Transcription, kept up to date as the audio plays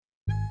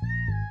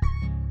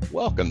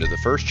Welcome to the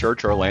First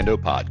Church Orlando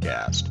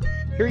podcast.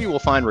 Here you will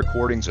find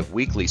recordings of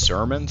weekly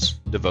sermons,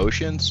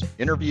 devotions,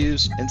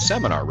 interviews, and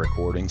seminar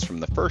recordings from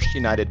the First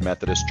United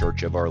Methodist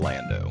Church of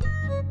Orlando.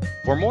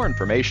 For more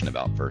information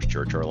about First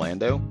Church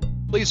Orlando,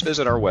 please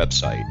visit our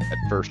website at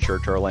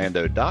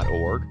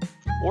firstchurchorlando.org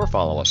or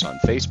follow us on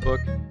Facebook,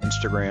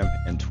 Instagram,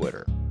 and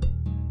Twitter.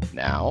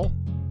 Now,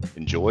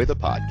 enjoy the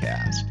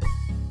podcast.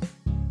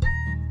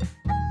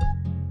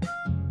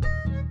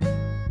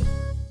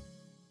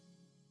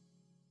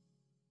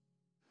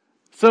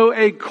 So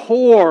a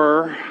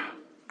core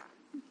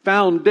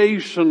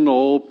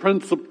foundational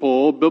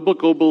principle,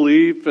 biblical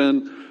belief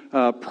in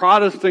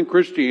Protestant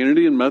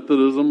Christianity, and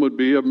Methodism would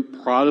be a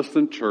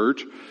Protestant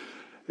church,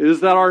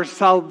 is that our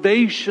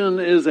salvation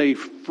is a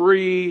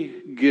free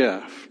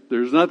gift.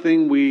 There's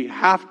nothing we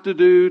have to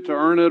do to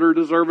earn it or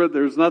deserve it.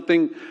 There's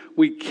nothing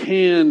we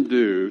can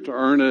do to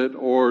earn it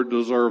or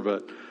deserve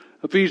it.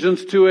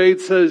 Ephesians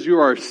 2:8 says, "You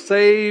are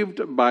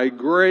saved by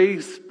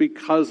grace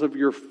because of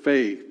your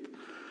faith."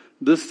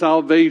 This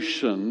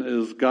salvation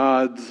is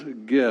God's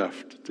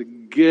gift. It's a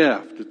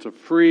gift. It's a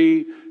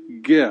free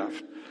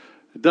gift.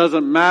 It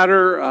doesn't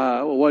matter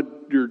what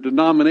your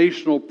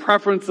denominational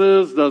preference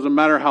is. It doesn't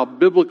matter how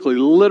biblically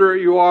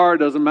literate you are. It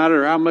doesn't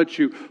matter how much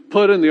you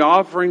put in the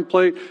offering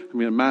plate. I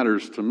mean, it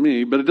matters to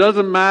me, but it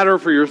doesn't matter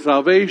for your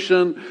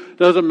salvation. It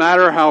doesn't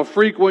matter how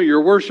frequent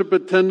your worship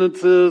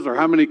attendance is or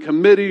how many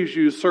committees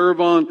you serve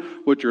on,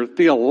 what your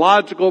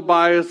theological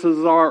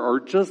biases are, or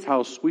just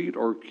how sweet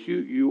or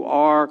cute you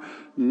are.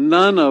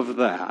 None of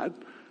that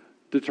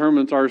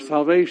determines our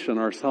salvation.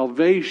 Our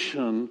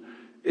salvation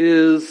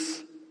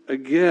is a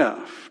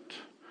gift.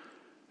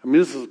 I mean,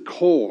 this is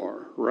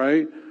core,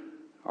 right?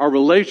 Our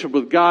relationship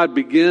with God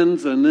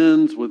begins and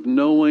ends with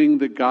knowing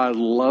that God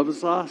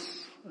loves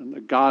us and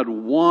that God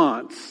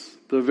wants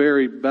the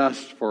very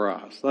best for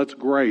us. That's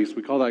grace.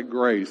 We call that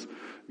grace.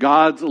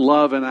 God's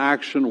love in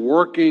action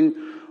working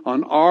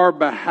on our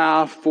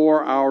behalf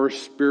for our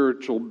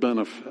spiritual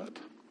benefit.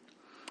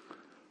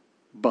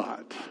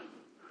 But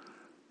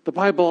the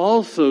Bible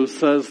also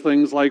says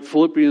things like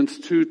Philippians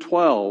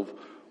 2:12,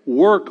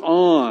 work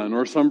on,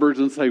 or some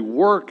versions say,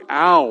 work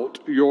out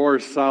your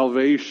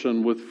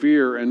salvation with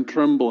fear and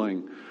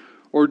trembling.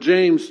 Or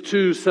James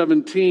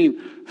 2:17,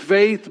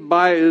 faith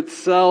by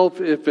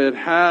itself, if it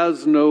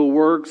has no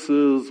works,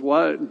 is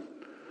what?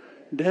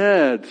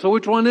 Dead. So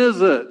which one is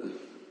it?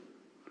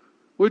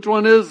 Which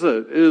one is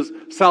it? Is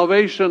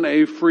salvation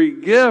a free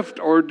gift,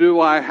 or do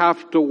I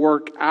have to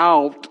work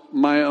out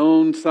my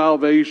own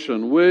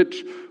salvation?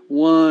 Which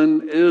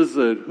one is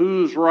it?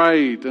 Who's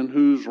right and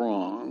who's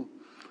wrong?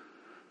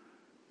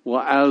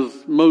 Well,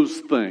 as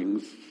most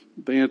things,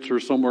 the answer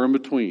is somewhere in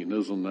between,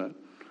 isn't it?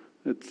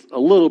 It's a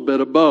little bit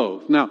of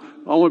both. Now,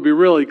 I want to be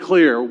really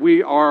clear.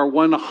 We are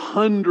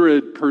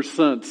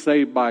 100%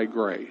 saved by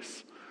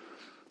grace.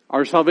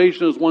 Our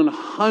salvation is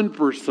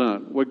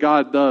 100% what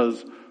God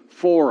does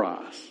for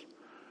us.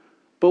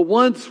 But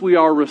once we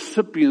are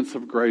recipients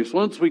of grace,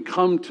 once we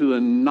come to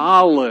the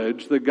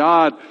knowledge that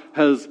God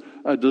has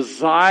a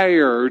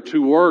desire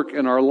to work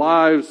in our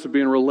lives, to be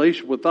in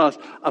relation with us,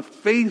 a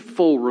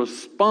faithful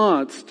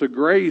response to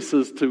grace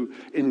is to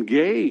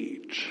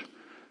engage,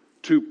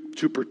 to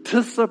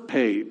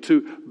participate,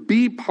 to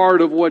be part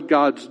of what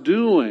God's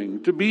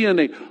doing. To be in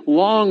a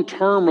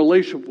long-term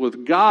relationship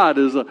with God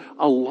is a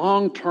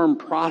long-term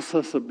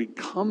process of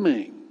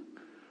becoming.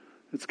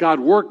 It's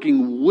God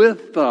working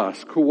with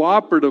us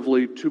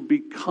cooperatively to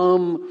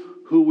become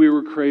who we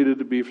were created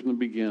to be from the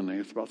beginning.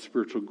 It's about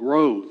spiritual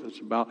growth. It's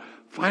about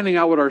finding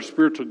out what our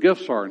spiritual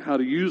gifts are and how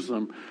to use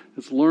them.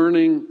 It's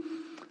learning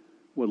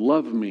what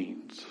love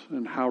means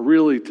and how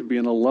really to be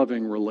in a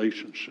loving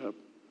relationship.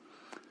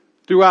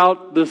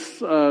 Throughout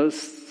this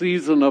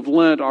season of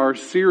Lent, our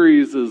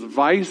series is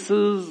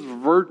Vices,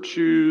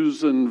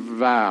 Virtues, and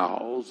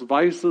Vows.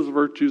 Vices,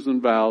 Virtues,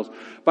 and Vows.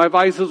 By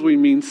vices, we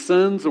mean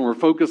sins, and we're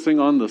focusing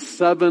on the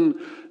 7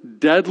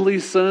 deadly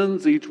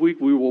sins. Each week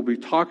we will be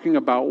talking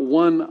about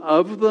one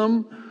of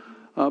them.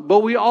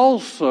 But we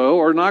also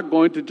are not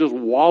going to just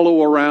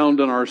wallow around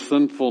in our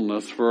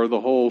sinfulness for the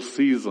whole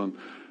season.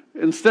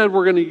 Instead,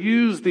 we're going to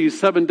use these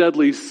 7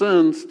 deadly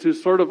sins to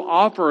sort of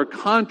offer a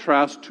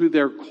contrast to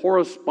their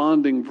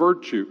corresponding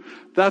virtue.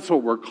 That's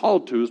what we're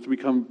called to, is to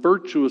become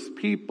virtuous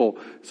people.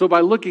 So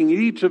by looking at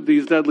each of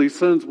these deadly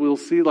sins, we'll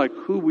see like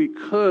who we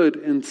could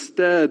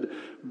instead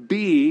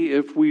be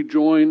if we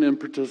join in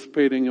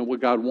participating in what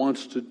God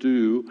wants to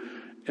do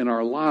in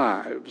our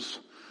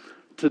lives.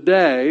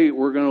 Today,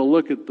 we're going to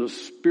look at the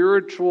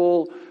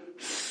spiritual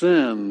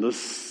sin,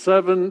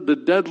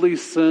 the deadly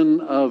sin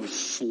of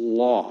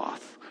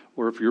sloth.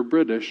 Or if you're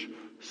British,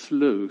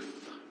 sloth.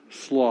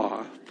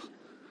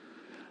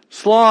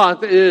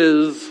 Sloth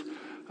is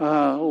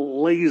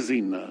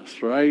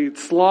laziness, right?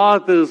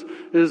 Sloth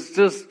is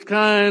just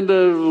kind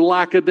of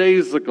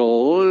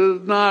lackadaisical,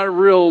 not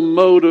real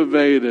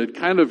motivated,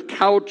 kind of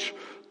couch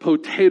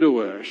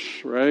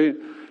potato-ish, right?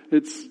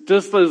 It's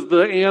just as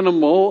the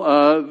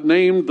animal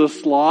named the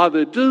sloth,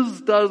 it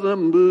just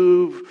doesn't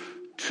move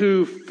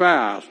too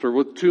fast or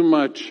with too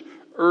much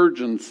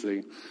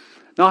urgency.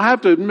 Now, I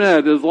have to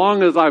admit, as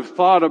long as I've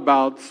thought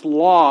about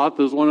sloth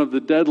as one of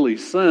the deadly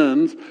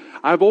sins,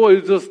 I've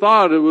always just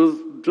thought it was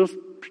just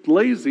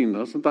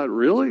laziness. I thought,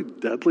 really?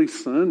 Deadly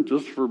sin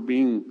just for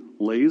being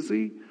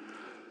lazy?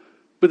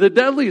 But the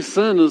deadly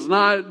sin is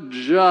not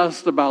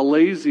just about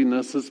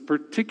laziness. It's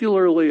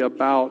particularly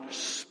about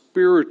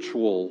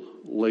spiritual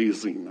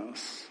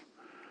laziness.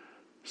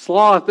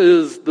 Sloth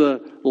is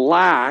the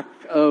lack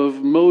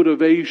of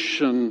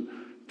motivation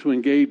to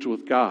engage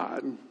with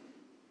God,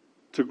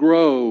 to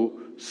grow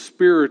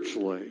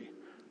spiritually,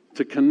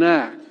 to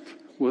connect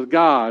with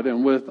God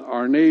and with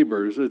our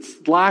neighbors.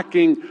 It's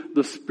lacking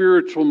the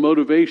spiritual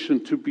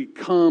motivation to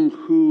become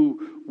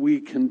who we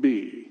can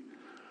be.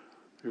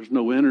 There's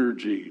no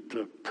energy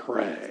to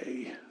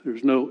pray.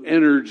 There's no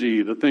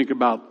energy to think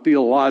about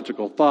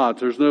theological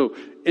thoughts. There's no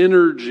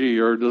energy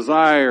or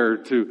desire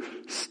to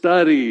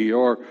study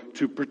or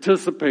to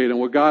participate in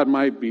what God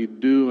might be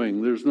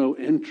doing. There's no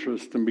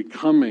interest in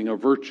becoming a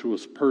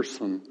virtuous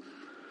person.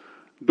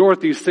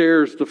 Dorothy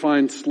Sayers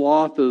defines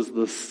sloth as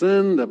the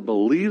sin that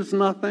believes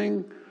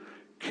nothing,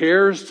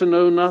 cares to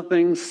know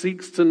nothing,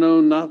 seeks to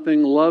know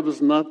nothing,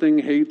 loves nothing,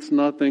 hates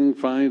nothing,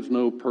 finds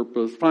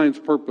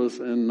purpose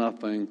in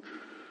nothing.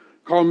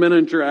 Carl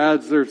Menninger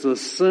adds there's a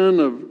sin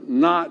of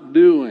not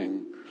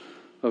doing,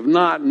 of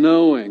not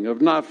knowing,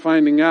 of not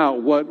finding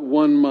out what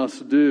one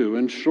must do,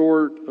 in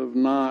short, of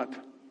not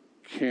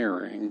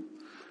caring.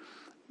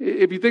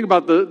 If you think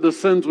about the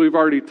sins we've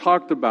already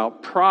talked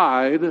about,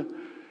 pride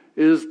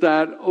is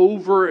that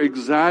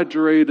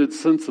over-exaggerated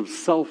sense of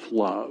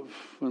self-love.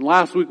 And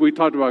last week we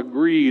talked about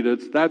greed.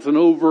 That's an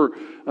over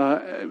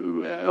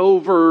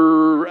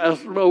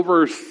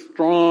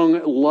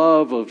strong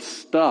love of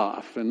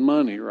stuff and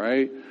money,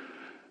 right?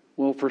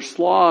 Well, for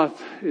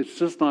sloth, it's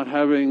just not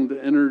having the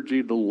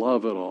energy to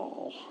love it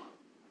all.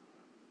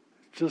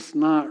 Just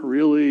not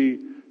really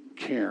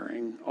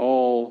caring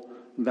all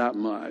that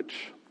much.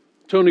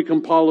 Tony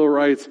Campolo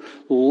writes,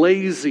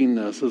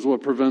 laziness is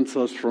what prevents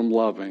us from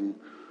loving.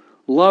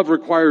 Love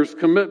requires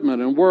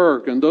commitment and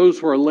work, and those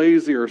who are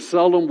lazy are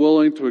seldom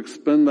willing to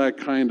expend that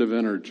kind of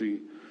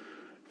energy.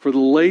 For the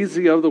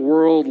lazy of the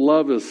world,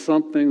 love is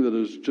something that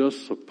is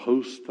just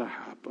supposed to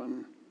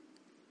happen.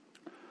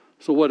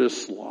 So what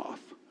is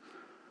sloth?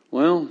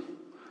 Well,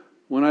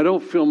 when I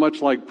don't feel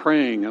much like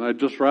praying and I'd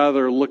just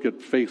rather look at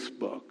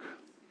Facebook,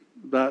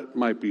 that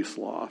might be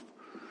sloth.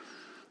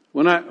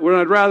 When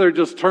I'd rather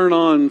just turn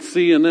on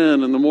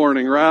CNN in the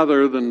morning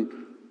rather than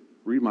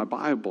read my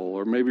Bible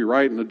or maybe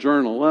write in a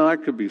journal, well,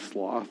 that could be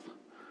sloth.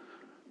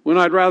 When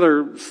I'd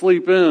rather stay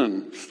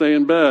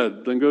in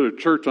bed than go to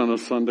church on a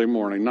Sunday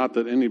morning, not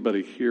that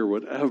anybody here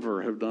would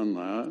ever have done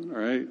that,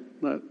 right?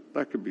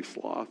 That could be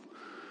sloth.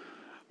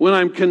 When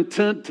I'm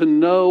content to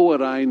know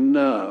what I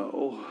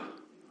know,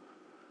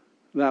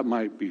 that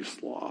might be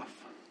sloth.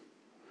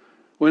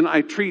 When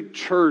I treat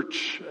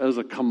church as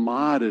a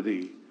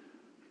commodity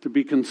to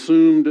be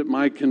consumed at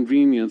my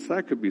convenience,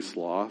 that could be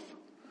sloth.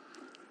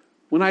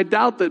 When I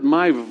doubt that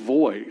my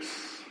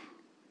voice,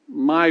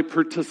 my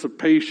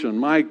participation,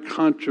 my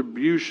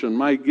contribution,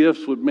 my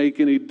gifts would make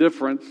any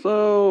difference,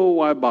 so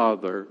why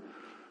bother?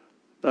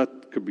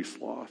 That could be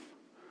sloth.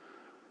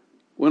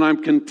 When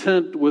I'm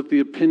content with the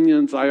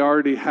opinions I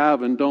already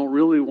have and don't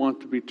really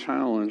want to be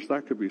challenged,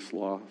 that could be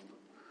sloth.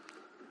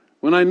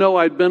 When I know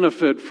I'd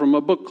benefit from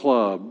a book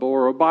club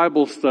or a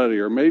Bible study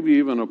or maybe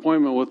even an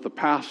appointment with the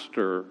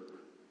pastor,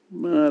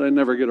 but I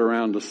never get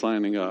around to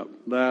signing up,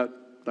 that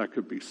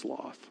could be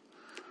sloth.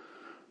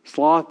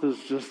 Sloth is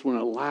just when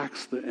it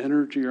lacks the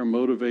energy or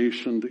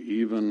motivation to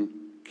even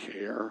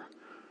care.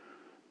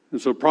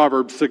 And so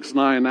Proverbs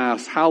 6:9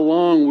 asks, how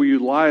long will you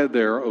lie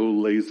there, O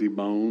lazy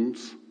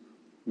bones?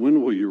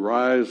 When will you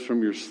rise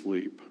from your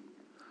sleep?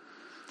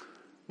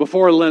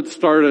 Before Lent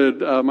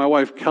started, my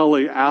wife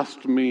Kelly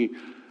asked me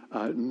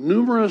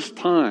numerous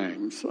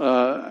times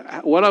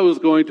what I was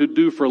going to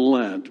do for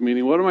Lent,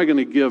 meaning what am I going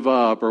to give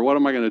up or what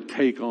am I going to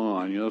take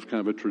on? It's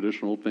kind of a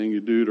traditional thing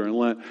you do during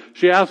Lent.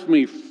 She asked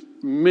me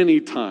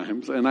many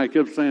times, and I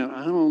kept saying,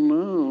 I don't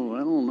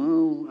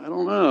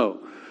know.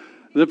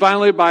 Then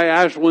finally, by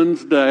Ash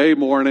Wednesday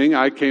morning,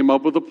 I came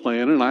up with a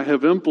plan, and I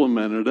have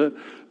implemented it.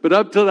 But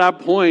up to that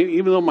point,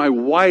 even though my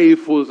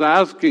wife was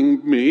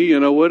asking me,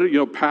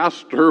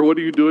 Pastor, what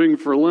are you doing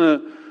for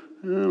Lent?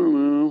 I don't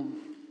know.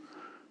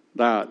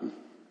 That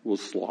was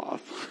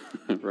sloth,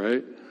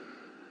 right?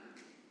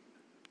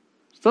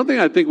 Something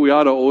I think we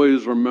ought to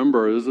always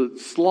remember is that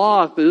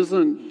sloth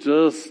isn't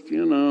just,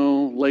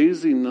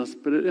 laziness,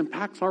 but it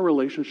impacts our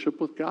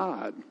relationship with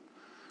God.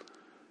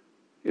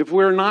 If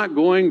we're not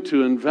going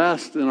to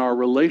invest in our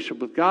relationship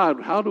with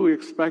God, how do we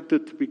expect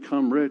it to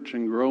become rich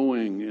and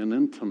growing and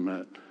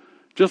intimate?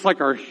 Just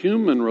like our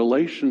human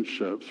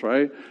relationships,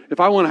 right? If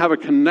I want to have a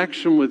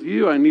connection with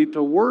you, I need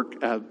to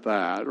work at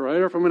that, right?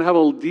 Or if I'm going to have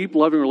a deep,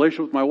 loving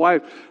relationship with my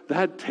wife,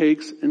 that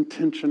takes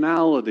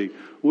intentionality.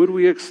 Would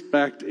we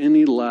expect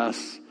any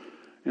less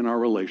in our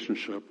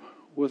relationship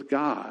with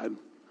God?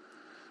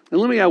 And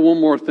let me add one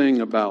more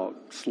thing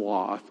about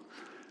sloth.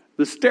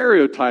 The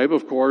stereotype,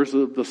 of course,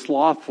 of the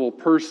slothful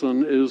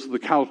person is the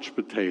couch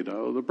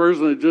potato, the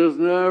person that just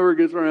never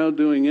gets around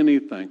doing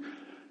anything.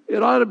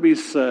 It ought to be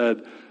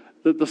said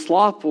that the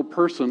slothful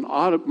person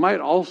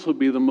might also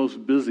be the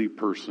most busy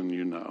person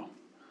you know.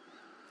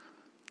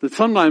 That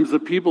sometimes the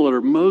people that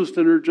are most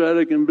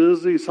energetic and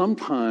busy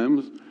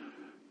sometimes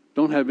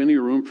don't have any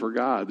room for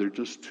God. They're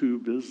just too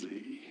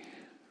busy,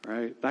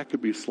 right? That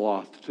could be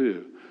sloth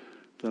too.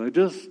 That I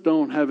just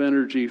don't have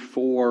energy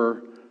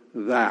for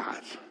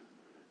that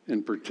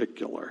in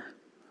particular.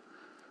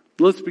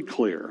 Let's be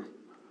clear.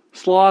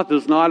 Sloth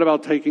is not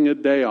about taking a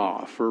day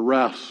off or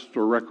rest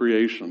or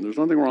recreation. There's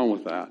nothing wrong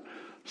with that.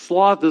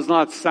 Sloth is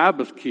not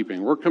Sabbath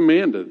keeping. We're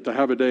commanded to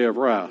have a day of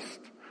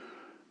rest.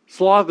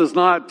 Sloth is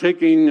not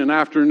taking an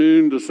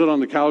afternoon to sit on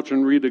the couch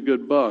and read a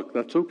good book.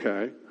 That's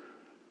okay.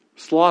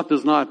 Sloth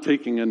is not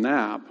taking a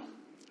nap.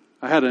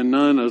 I had a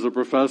nun as a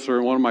professor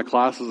in one of my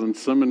classes in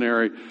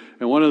seminary,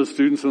 and one of the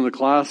students in the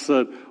class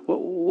said,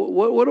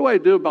 what do I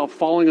do about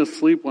falling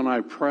asleep when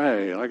I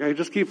pray? Like, I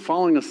just keep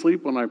falling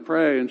asleep when I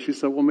pray. And she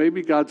said, well,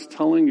 maybe God's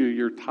telling you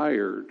you're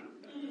tired.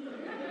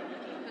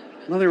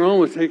 Nothing wrong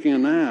with taking a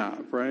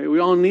nap, right? We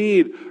all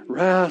need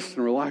rest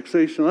and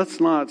relaxation.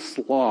 That's not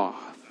sloth,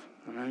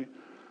 right?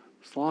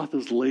 Sloth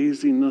is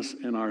laziness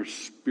in our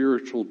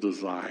spiritual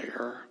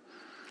desire.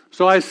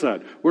 So I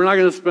said, we're not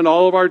going to spend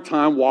all of our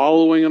time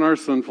wallowing in our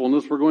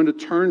sinfulness. We're going to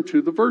turn to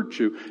the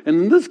virtue.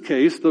 And in this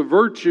case, the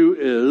virtue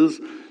is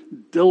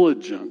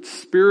diligence,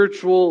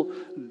 spiritual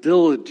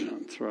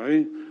diligence,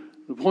 right?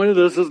 The point of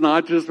this is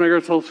not just to make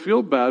ourselves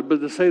feel bad,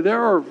 but to say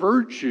there are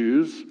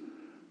virtues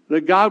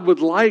that God would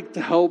like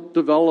to help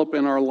develop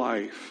in our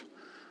life.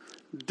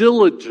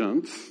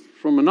 Diligence,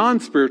 from a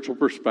non-spiritual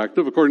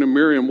perspective, according to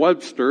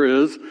Merriam-Webster,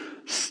 is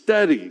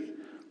steady,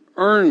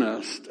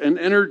 earnest, and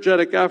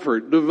energetic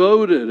effort,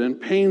 devoted and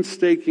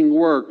painstaking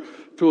work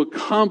to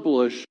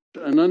accomplish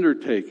an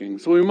undertaking.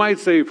 So we might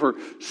say for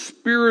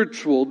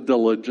spiritual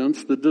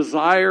diligence, the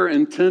desire,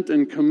 intent,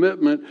 and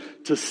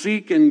commitment to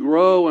seek and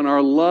grow in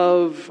our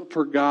love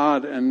for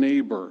God and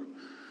neighbor,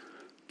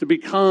 to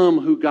become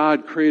who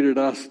God created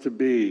us to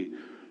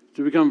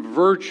become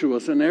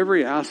virtuous in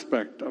every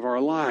aspect of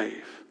our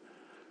life.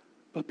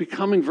 But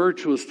becoming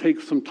virtuous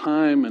takes some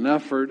time and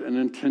effort and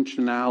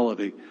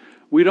intentionality.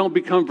 We don't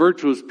become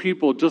virtuous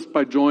people just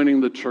by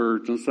joining the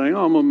church and saying,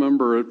 oh, I'm a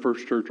member at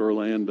First Church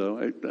Orlando.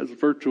 As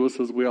virtuous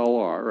as we all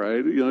are,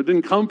 right? It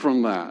didn't come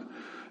from that.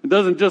 It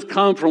doesn't just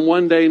come from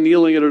one day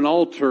kneeling at an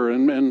altar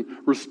and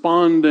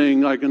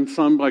responding like in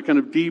some kind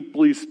of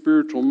deeply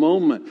spiritual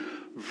moment.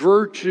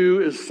 Virtue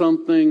is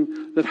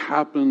something that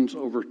happens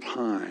over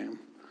time.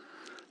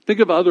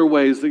 Think of other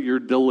ways that you're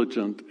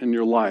diligent in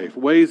your life,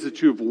 ways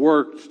that you've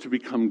worked to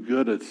become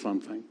good at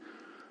something.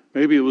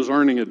 Maybe it was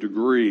earning a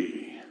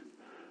degree.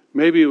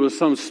 Maybe it was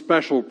some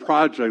special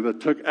project that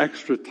took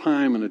extra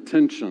time and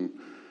attention.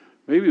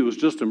 Maybe it was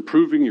just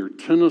improving your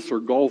tennis or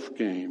golf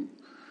game.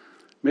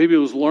 Maybe it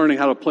was learning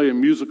how to play a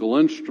musical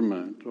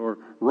instrument or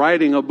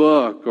writing a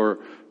book or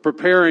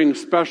preparing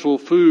special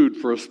food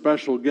for a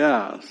special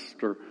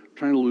guest or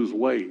trying to lose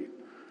weight,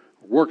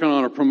 working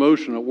on a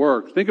promotion at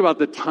work. Think about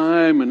the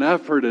time and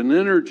effort and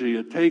energy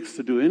it takes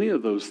to do any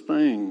of those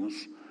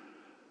things.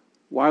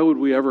 Why would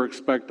we ever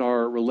expect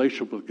our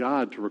relationship with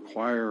God to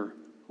require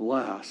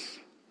less?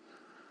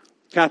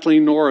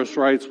 Kathleen Norris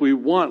writes, we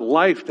want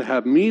life to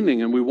have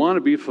meaning and we want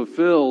to be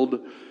fulfilled,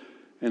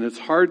 and it's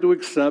hard to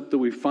accept that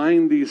we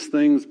find these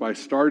things by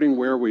starting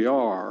where we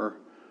are,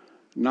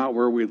 not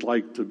where we'd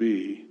like to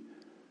be.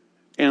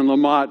 Anne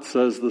Lamott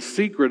says the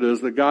secret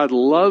is that God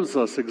loves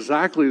us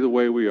exactly the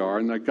way we are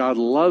and that God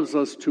loves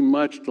us too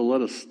much to let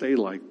us stay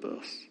like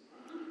this.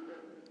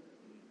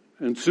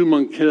 And Sue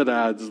Monk Kidd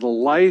adds, the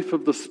life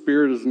of the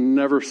Spirit is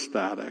never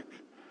static.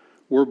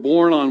 We're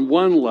born on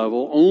one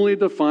level only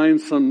to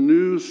find some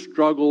new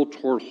struggle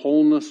toward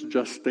wholeness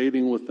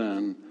gestating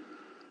within.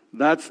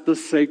 That's the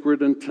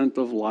sacred intent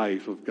of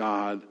life of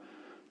God,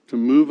 to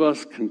move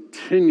us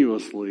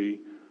continuously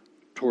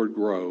toward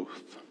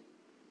growth.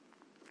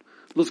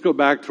 Let's go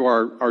back to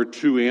our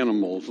two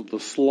animals, the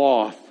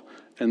sloth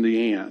and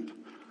the ant.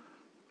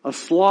 A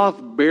sloth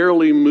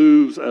barely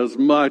moves as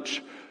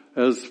much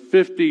as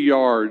 50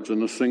 yards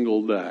in a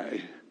single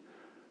day.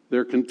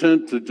 They're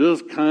content to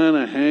just kind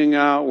of hang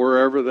out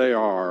wherever they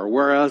are,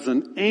 whereas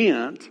an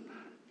ant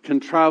can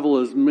travel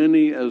as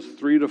many as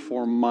 3 to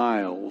 4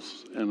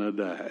 miles in a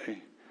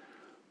day.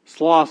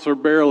 Sloths are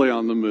barely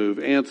on the move.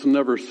 Ants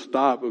never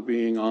stop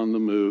being on the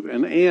move.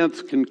 And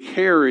ants can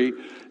carry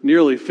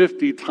nearly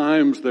 50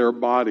 times their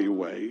body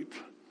weight.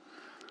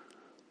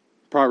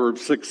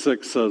 Proverbs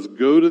 6:6 says,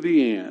 go to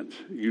the ant,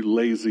 you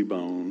lazy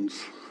bones.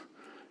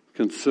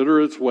 Consider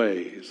its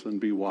ways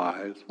and be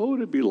wise. What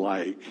would it be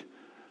like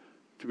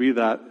to be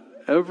that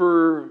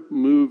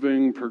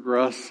ever-moving,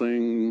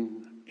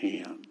 progressing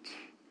ant?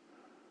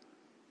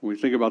 When we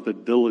think about the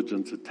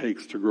diligence it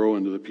takes to grow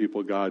into the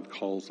people God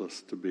calls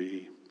us to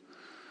be.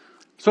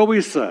 So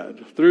we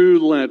said, through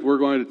Lent, we're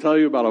going to tell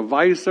you about a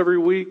vice every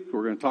week.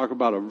 We're going to talk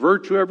about a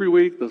virtue every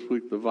week. This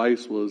week the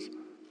vice was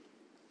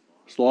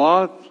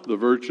sloth. The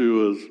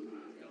virtue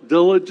is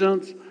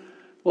diligence.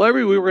 Well,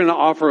 every week we're going to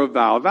offer a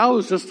vow. A vow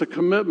is just a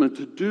commitment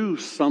to do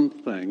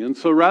something. And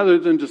so rather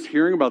than just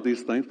hearing about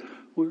these things,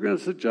 we're going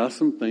to suggest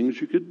some things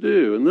you could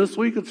do. And this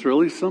week it's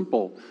really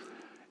simple.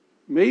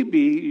 Maybe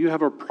you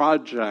have a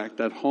project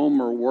at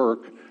home or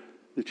work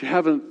that you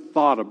haven't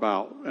thought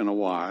about in a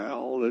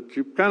while, that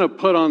you've kind of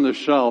put on the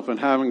shelf and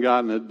haven't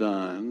gotten it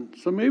done.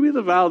 So maybe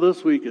the vow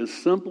this week is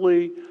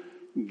simply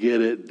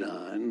get it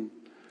done.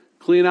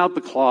 Clean out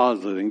the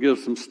closet and give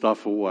some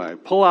stuff away.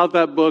 Pull out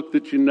that book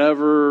that you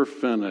never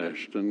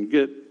finished and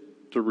get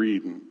to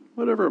reading,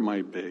 whatever it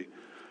might be.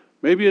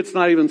 Maybe it's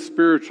not even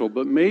spiritual,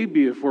 but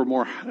maybe if we're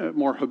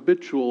more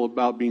habitual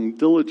about being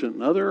diligent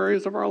in other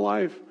areas of our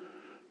life,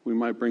 we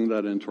might bring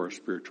that into our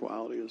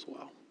spirituality as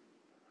well.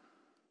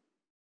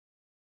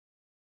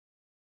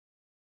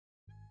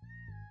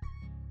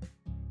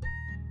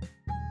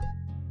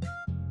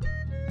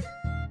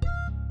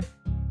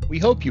 We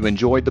hope you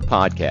enjoyed the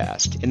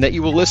podcast and that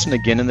you will listen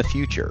again in the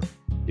future.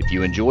 If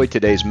you enjoyed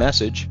today's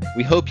message,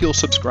 we hope you'll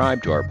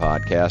subscribe to our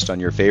podcast on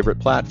your favorite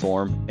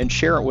platform and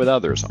share it with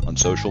others on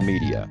social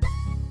media.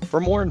 For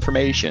more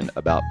information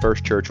about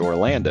First Church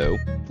Orlando,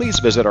 please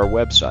visit our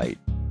website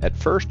at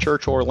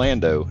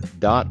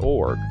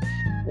firstchurchorlando.org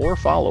or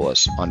follow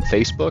us on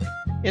Facebook,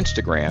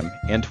 Instagram,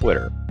 and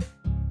Twitter.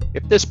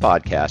 If this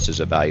podcast is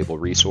a valuable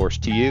resource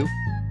to you,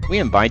 we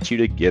invite you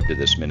to give to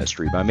this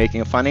ministry by making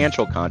a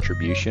financial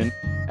contribution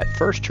at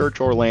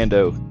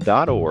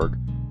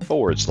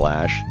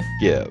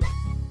firstchurchorlando.org/give.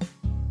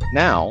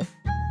 Now,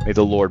 may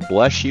the Lord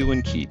bless you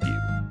and keep you.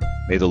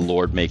 May the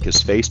Lord make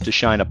his face to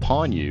shine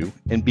upon you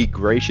and be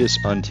gracious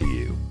unto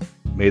you.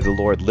 May the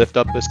Lord lift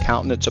up his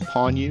countenance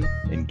upon you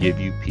and give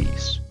you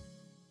peace.